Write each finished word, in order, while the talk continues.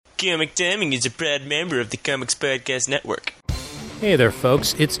Comic Timing is a proud member of the Comics Podcast Network. Hey there,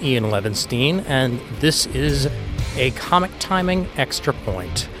 folks. It's Ian Levinstein, and this is a Comic Timing Extra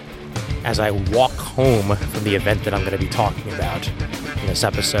Point. As I walk home from the event that I'm going to be talking about in this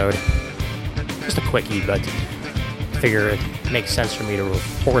episode, just a quickie, but I figure it makes sense for me to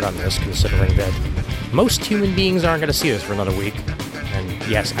report on this, considering that most human beings aren't going to see this for another week. And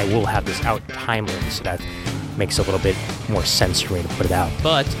yes, I will have this out timely, so that makes a little bit more sense for me to put it out.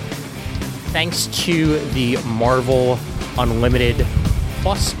 But thanks to the Marvel Unlimited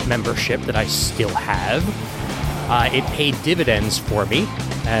Plus membership that I still have, it paid dividends for me,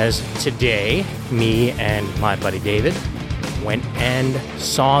 as today, me and my buddy David went and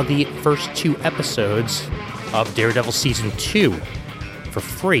saw the first 2 episodes of Daredevil Season 2 for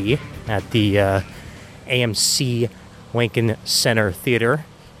free at the AMC Lincoln Center Theater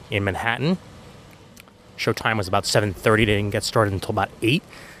in Manhattan. Showtime was about 7:30. They didn't get started until about 8,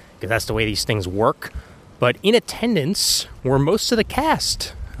 because that's the way these things work. But in attendance were most of the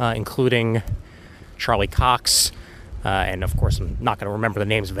cast, including Charlie Cox, and of course I'm not going to remember the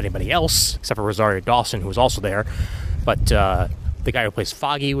names of anybody else, except for Rosario Dawson, who was also there. But the guy who plays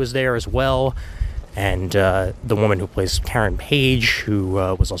Foggy was there as well, and the woman who plays Karen Page, who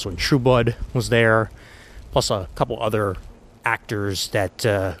was also in True Blood, was there, plus a couple other actors that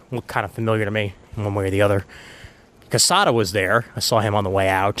look kind of familiar to me in one way or the other. Quesada was there. I saw him on the way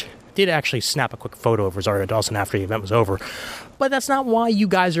out. Did actually snap a quick photo of Rosario Dawson after the event was over. But that's not why you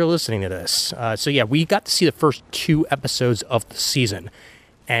guys are listening to this. So yeah, we got to see the first 2 episodes of the season.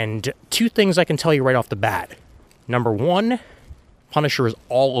 And 2 things I can tell you right off the bat. Number 1, Punisher is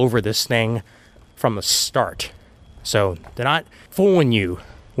all over this thing from the start. So they're not fooling you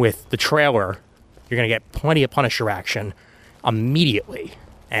with the trailer. You're going to get plenty of Punisher action immediately.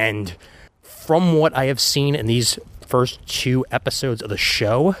 And from what I have seen in these first 2 episodes of the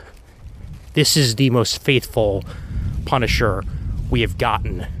show, this is the most faithful Punisher we have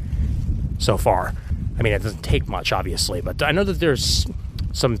gotten so far. I mean, it doesn't take much, obviously, but I know that there's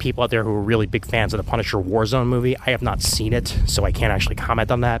some people out there who are really big fans of the Punisher Warzone movie. I have not seen it, so I can't actually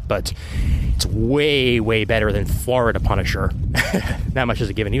comment on that, but it's way, way better than Florida Punisher. That much is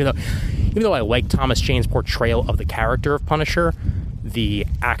a given. Even though I like Thomas Jane's portrayal of the character of Punisher, the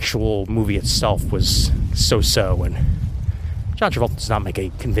actual movie itself was so-so, and John Travolta does not make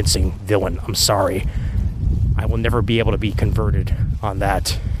a convincing villain. I'm sorry. I will never be able to be converted on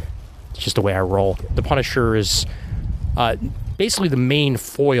that. It's just the way I roll. The Punisher is basically the main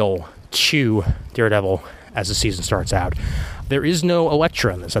foil to Daredevil as the season starts out. There is no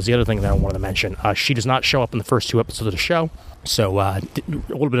Elektra in this. That's the other thing that I wanted to mention. She does not show up in the first 2 episodes of the show, so a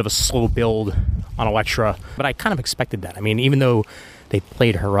little bit of a slow build on Elektra, but I kind of expected that. I mean, even though they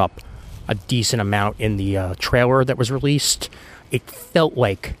played her up a decent amount in the trailer that was released, it felt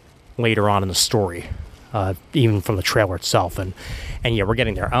like later on in the story, even from the trailer itself, and yeah, we're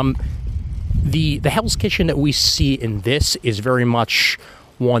getting there. The Hell's Kitchen that we see in this is very much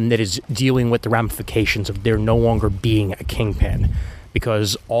one that is dealing with the ramifications of there no longer being a kingpin,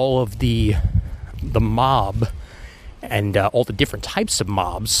 because all of the mob and all the different types of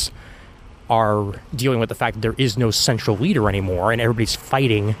mobs are dealing with the fact that there is no central leader anymore, and everybody's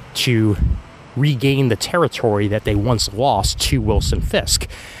fighting to regain the territory that they once lost to Wilson Fisk.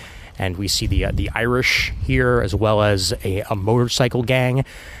 And we see the Irish here, as well as a motorcycle gang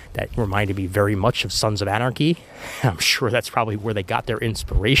that reminded me very much of Sons of Anarchy. I'm sure that's probably where they got their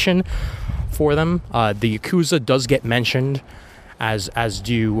inspiration for them. The Yakuza does get mentioned, as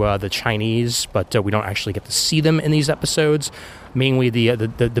do the Chinese, but we don't actually get to see them in these episodes. Mainly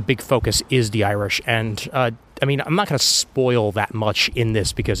the big focus is the Irish, and I mean, I'm not going to spoil that much in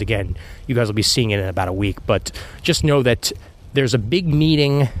this, because again, you guys will be seeing it in about a week, but just know that there's a big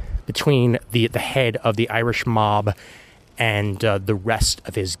meeting between the head of the Irish mob and the rest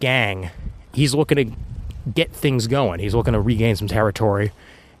of his gang. He's looking to get things going. He's looking to regain some territory,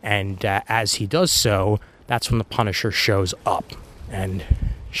 and as he does so, that's when the Punisher shows up, and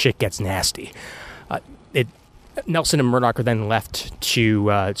shit gets nasty. Nelson and Murdoch are then left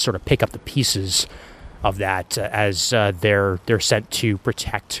to sort of pick up the pieces of that as they're sent to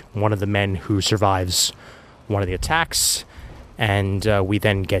protect one of the men who survives one of the attacks, and we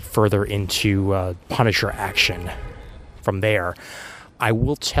then get further into Punisher action from there. I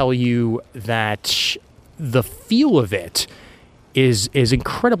will tell you that the feel of it is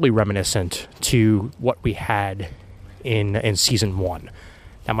incredibly reminiscent to what we had in season 1.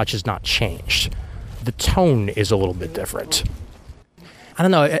 That much has not changed. The tone is a little bit different. I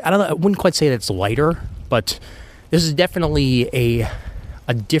don't know. I wouldn't quite say that it's lighter, but this is definitely a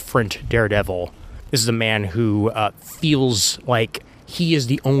different Daredevil. This is a man who feels like he is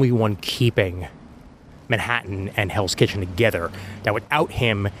the only one keeping Manhattan and Hell's Kitchen together. That without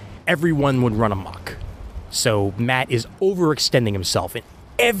him, everyone would run amok. So Matt is overextending himself in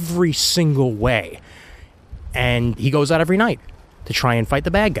every single way. And he goes out every night to try and fight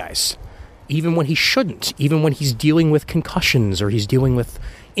the bad guys. Even when he shouldn't, even when he's dealing with concussions or he's dealing with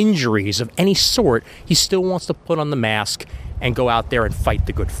injuries of any sort, he still wants to put on the mask and go out there and fight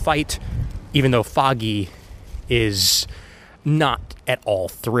the good fight, even though Foggy is not at all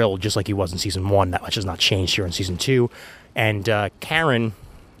thrilled, just like he was in season 1. That much has not changed here in season 2. And Karen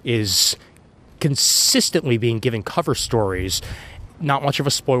is consistently being given cover stories. Not much of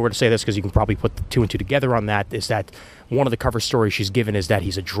a spoiler to say this, because you can probably put the 2 and 2 together on that, is that one of the cover stories she's given is that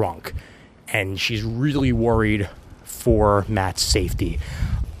he's a drunk. And she's really worried for Matt's safety.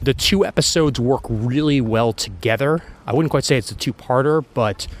 The 2 episodes work really well together. I wouldn't quite say it's a 2-parter,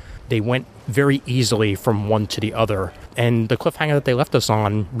 but they went very easily from one to the other. And the cliffhanger that they left us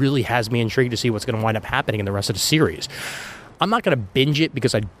on really has me intrigued to see what's going to wind up happening in the rest of the series. I'm not going to binge it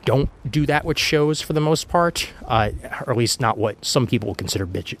because I don't do that with shows for the most part, or at least not what some people would consider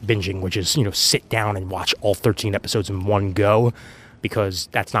binging, which is, sit down and watch all 13 episodes in one go, because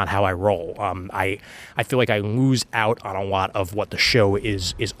that's not how I roll. I feel like I lose out on a lot of what the show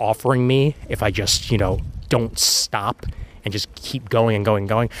is offering me if I just, don't stop and just keep going and going and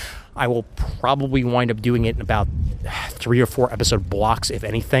going. I will probably wind up doing it in about 3 or 4 episode blocks, if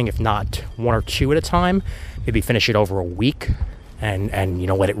anything, if not 1 or 2 at a time. Maybe finish it over a week and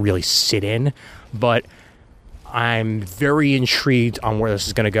let it really sit in. But I'm very intrigued on where this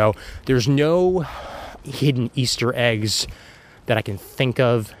is going to go. There's no hidden Easter eggs that I can think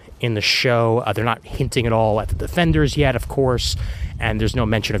of in the show. They're not hinting at all at the Defenders yet, of course, and there's no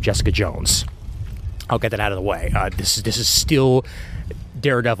mention of Jessica Jones. I'll get that out of the way. This is still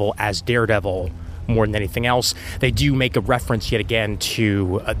Daredevil as Daredevil more than anything else. They do make a reference yet again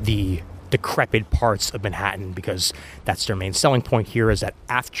to the decrepit parts of Manhattan, because that's their main selling point here, is that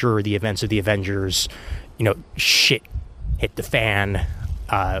after the events of the Avengers, shit hit the fan,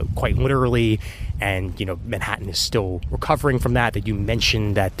 quite literally, and Manhattan is still recovering from that. They do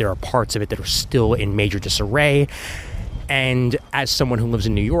mention that there are parts of it that are still in major disarray, and as someone who lives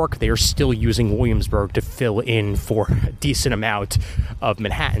in New York, they are still using Williamsburg to fill in for a decent amount of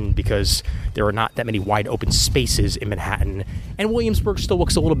Manhattan, because there are not that many wide open spaces in Manhattan, and Williamsburg still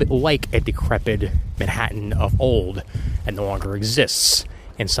looks a little bit like a decrepit Manhattan of old and no longer exists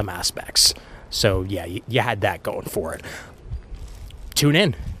in some aspects. So yeah, you had that going for it. Tune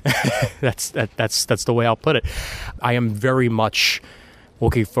in. That's the way I'll put it. I am very much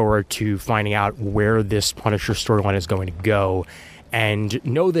looking forward to finding out where this Punisher storyline is going to go, and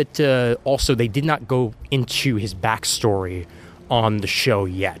know that also they did not go into his backstory on the show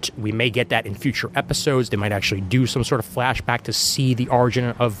yet. We may get that in future episodes. They might actually do some sort of flashback to see the origin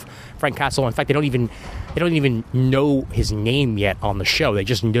of Frank Castle. In fact, they don't even know his name yet on the show. They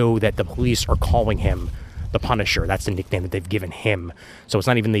just know that the police are calling him the Punisher. That's the nickname that they've given him. So it's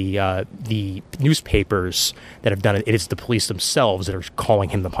not even the newspapers that have done it. It is the police themselves that are calling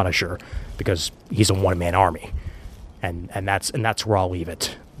him the Punisher, because he's a one-man army. And that's where I'll leave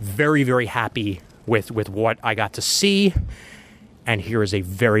it. Very, very happy with what I got to see. And here is a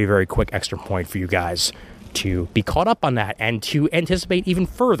very, very quick extra point for you guys to be caught up on that, and to anticipate even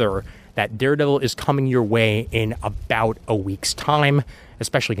further that Daredevil is coming your way in about a week's time,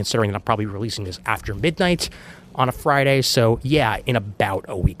 especially considering that I'm probably releasing this after midnight on a Friday. So yeah, in about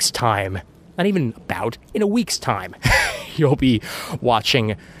a week's time, not even about, in a week's time, you'll be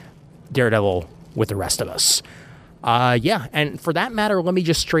watching Daredevil with the rest of us. Yeah, and for that matter, let me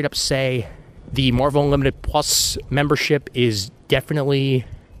just straight up say the Marvel Unlimited Plus membership is definitely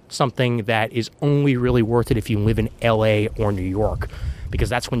something that is only really worth it if you live in LA or New York, because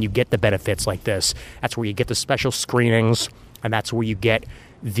that's when you get the benefits like this. That's where you get the special screenings, and that's where you get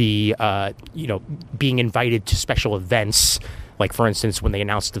the, being invited to special events. Like, for instance, when they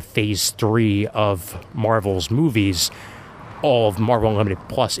announced the Phase 3 of Marvel's movies, all of Marvel Unlimited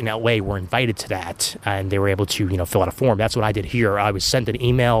Plus in LA were invited to that, and they were able to, fill out a form. That's what I did here. I was sent an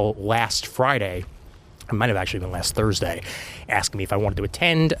email last Friday. It might have actually been last Thursday, asking me if I wanted to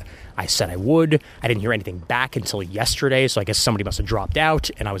attend. I said I would. I didn't hear anything back until yesterday, so I guess somebody must have dropped out,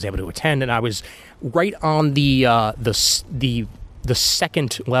 and I was able to attend. And I was right on the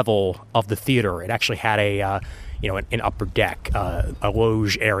second level of the theater. It actually had an upper deck, a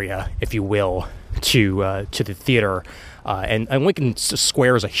loge area, if you will, to the theater. And Lincoln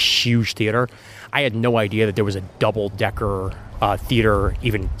Square is a huge theater. I had no idea that there was a double-decker theater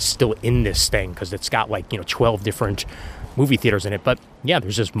even still in this thing, because it's got 12 different movie theaters in it. But yeah,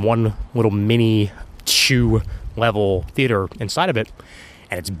 there's just one little mini 2 level theater inside of it,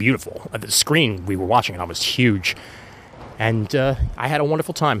 and it's beautiful. The screen we were watching it on was huge, and I had a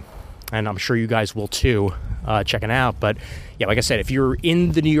wonderful time, and I'm sure you guys will too, checking it out. But yeah, like I said, if you're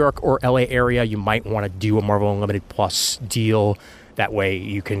in the New York or LA area, you might want to do a Marvel Unlimited Plus deal. That way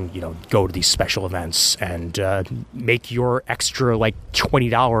you can, go to these special events and make your extra like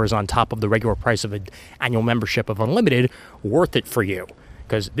 $20 on top of the regular price of an annual membership of Unlimited worth it for you,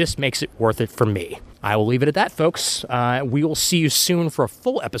 because this makes it worth it for me. I will leave it at that, folks. We will see you soon for a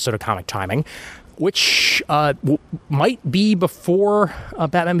full episode of Comic Timing, which might be before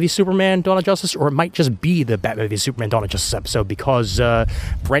Batman v Superman Dawn of Justice, or it might just be the Batman v Superman Dawn of Justice episode, because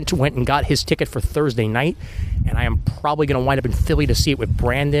Brent went and got his ticket for Thursday night, and I am probably going to wind up in Philly to see it with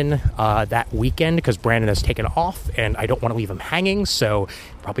Brandon that weekend, because Brandon has taken off, and I don't want to leave him hanging, so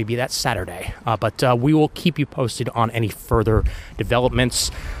probably be that Saturday. But we will keep you posted on any further developments.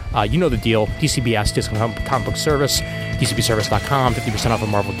 You know the deal. DCBS, Discount Comic Book Service, DCBService.com, 50% off of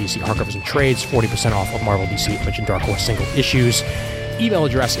Marvel DC hardcovers and trades, 40% off of Marvel DC Image and Dark Horse single issues. Email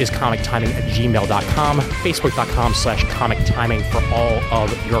address is comictiming@gmail.com, facebook.com/comictiming for all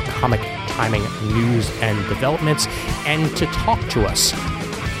of your comic timing news and developments, and to talk to us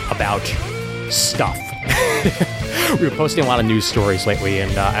about stuff. We've been posting a lot of news stories lately,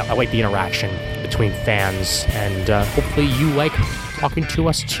 and I like the interaction between fans, and hopefully you like talking to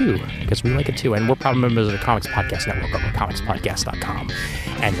us too, because we like it too. And we're proud members of the Comics Podcast Network over at comicspodcast.com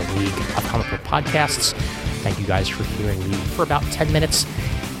and the League of Comic Book Podcasts. Thank you guys for hearing me for about 10 minutes.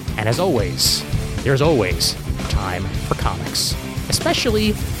 And as always, there's always time for comics,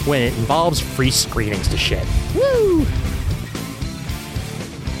 especially when it involves free screenings to shit. Woo!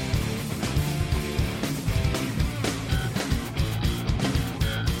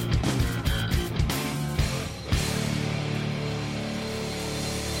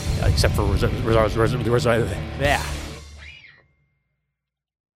 Except for